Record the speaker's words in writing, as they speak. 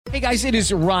Hey guys, it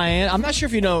is Ryan. I'm not sure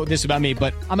if you know this about me,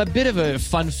 but I'm a bit of a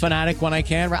fun fanatic when I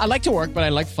can. I like to work, but I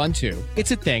like fun too. It's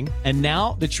a thing. And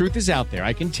now the truth is out there.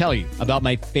 I can tell you about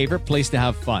my favorite place to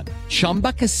have fun.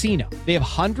 Chumba Casino. They have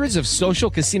hundreds of social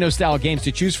casino style games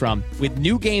to choose from with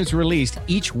new games released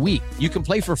each week. You can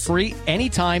play for free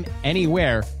anytime,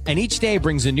 anywhere. And each day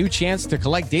brings a new chance to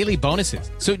collect daily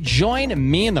bonuses. So join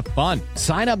me in the fun.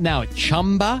 Sign up now at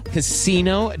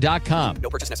ChumbaCasino.com. No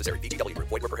purchase necessary. VGW.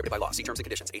 Void where prohibited by law. See terms and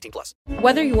conditions. 18+.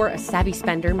 Whether you're a savvy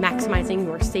spender maximizing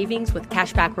your savings with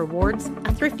cashback rewards,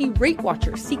 a thrifty rate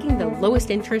watcher seeking the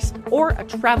lowest interest, or a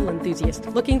travel enthusiast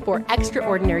looking for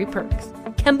extraordinary perks,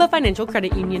 Kemba Financial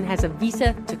Credit Union has a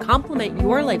visa to complement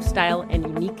your lifestyle and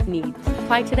unique needs.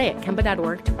 Apply today at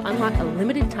Kemba.org to unlock a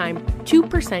limited-time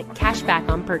 2% cash back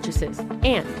on purchases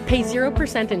and pay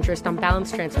 0% interest on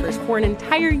balance transfers for an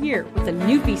entire year with a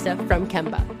new visa from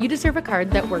Kemba. You deserve a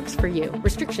card that works for you.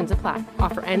 Restrictions apply.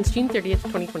 Offer ends June 30th,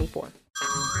 2024.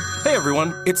 Hey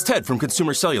everyone, it's Ted from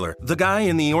Consumer Cellular, the guy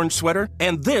in the orange sweater,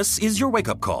 and this is your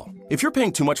wake-up call. If you're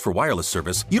paying too much for wireless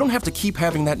service, you don't have to keep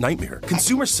having that nightmare.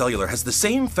 Consumer Cellular has the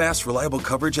same fast, reliable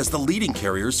coverage as the leading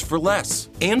carriers for less.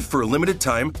 And for a limited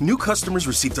time, new customers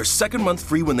receive their second month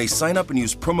free when they sign up and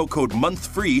use promo code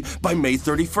MONTHFREE by May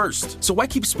 31st. So why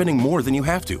keep spending more than you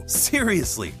have to?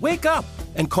 Seriously, wake up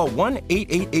and call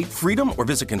 1-888-FREEDOM or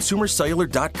visit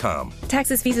consumercellular.com.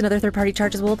 Taxes, fees, and other third-party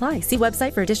charges will apply. See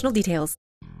website for additional details.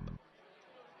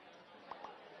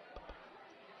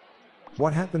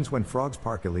 What happens when frogs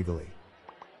park illegally?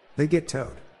 They get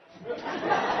towed.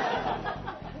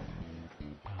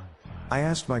 I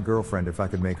asked my girlfriend if I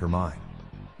could make her mine.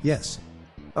 Yes.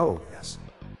 Oh, yes.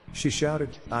 She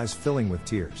shouted, eyes filling with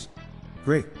tears.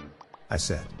 Great, I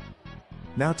said.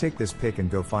 Now take this pick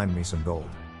and go find me some gold.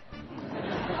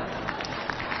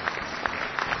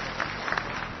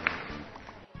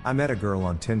 I met a girl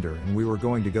on Tinder and we were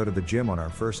going to go to the gym on our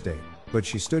first date, but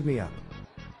she stood me up.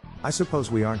 I suppose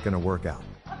we aren't going to work out.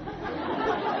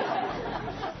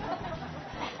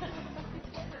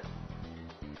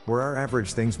 Were our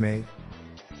average things made?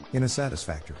 In a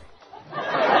satisfactory.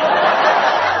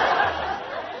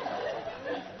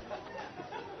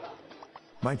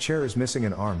 My chair is missing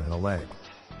an arm and a leg.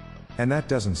 And that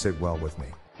doesn't sit well with me.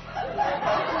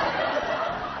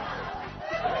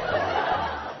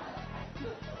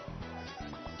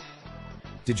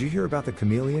 Did you hear about the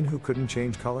chameleon who couldn't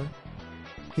change color?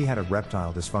 He had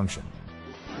erectile dysfunction.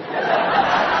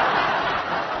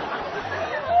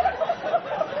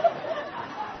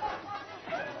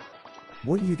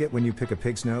 What do you get when you pick a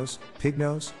pig's nose? Pig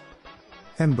nose?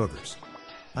 Hem boogers.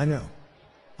 I know.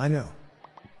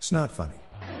 It's not funny.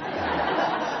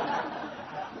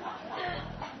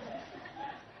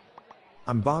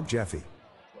 I'm Bob Jeffy.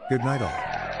 Good night all.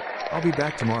 I'll be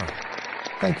back tomorrow.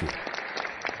 Thank you.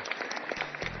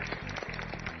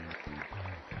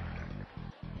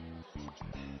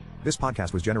 This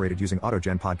podcast was generated using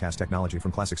AutoGen podcast technology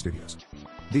from Classic Studios.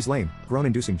 These lame,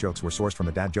 groan-inducing jokes were sourced from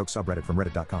the Dad Joke subreddit from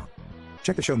reddit.com.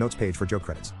 Check the show notes page for joke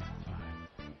credits.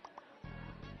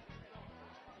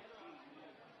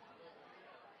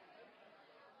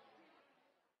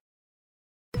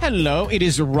 Hello, it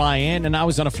is Ryan, and I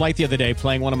was on a flight the other day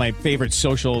playing one of my favorite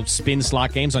social spin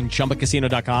slot games on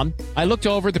ChumbaCasino.com. I looked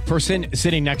over at the person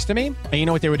sitting next to me, and you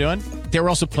know what they were doing? They were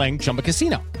also playing Chumba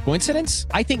Casino. Coincidence?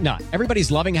 I think not.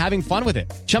 Everybody's loving having fun with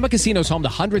it. Chumba Casino is home to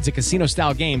hundreds of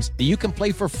casino-style games that you can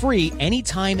play for free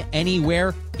anytime,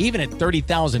 anywhere, even at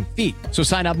 30,000 feet. So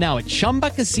sign up now at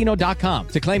ChumbaCasino.com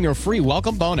to claim your free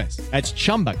welcome bonus. That's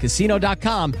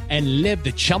ChumbaCasino.com and live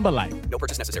the Chumba life. No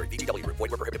purchase necessary. VGW. Void where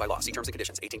prohibited by law. See terms and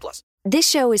conditions. 18+. This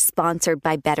show is sponsored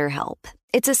by BetterHelp.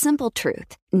 It's a simple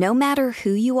truth. No matter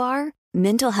who you are,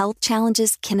 mental health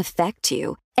challenges can affect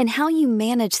you, and how you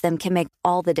manage them can make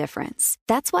all the difference.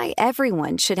 That's why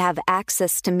everyone should have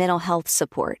access to mental health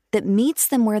support that meets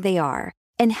them where they are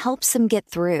and helps them get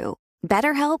through.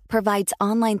 BetterHelp provides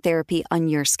online therapy on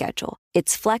your schedule.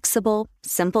 It's flexible,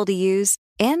 simple to use,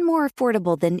 and more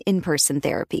affordable than in-person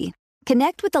therapy.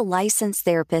 Connect with a licensed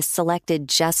therapist selected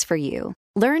just for you.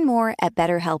 Learn more at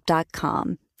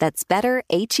BetterHelp.com. That's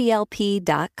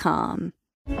BetterHelp.com.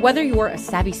 Whether you're a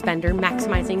savvy spender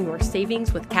maximizing your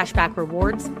savings with cashback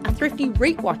rewards, a thrifty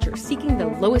rate watcher seeking the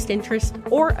lowest interest,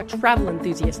 or a travel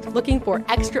enthusiast looking for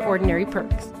extraordinary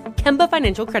perks, Kemba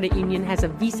Financial Credit Union has a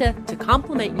visa to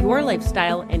complement your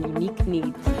lifestyle and unique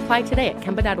needs. Apply today at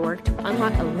Kemba.org to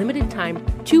unlock a limited-time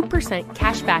 2%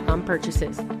 cash back on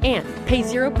purchases and pay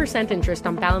 0% interest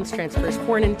on balance transfers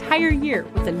for an entire year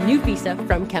with a new visa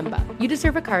from Kemba. You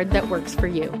deserve a card that works for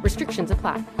you. Restrictions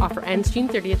apply. Offer ends June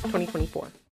 30th, 2024.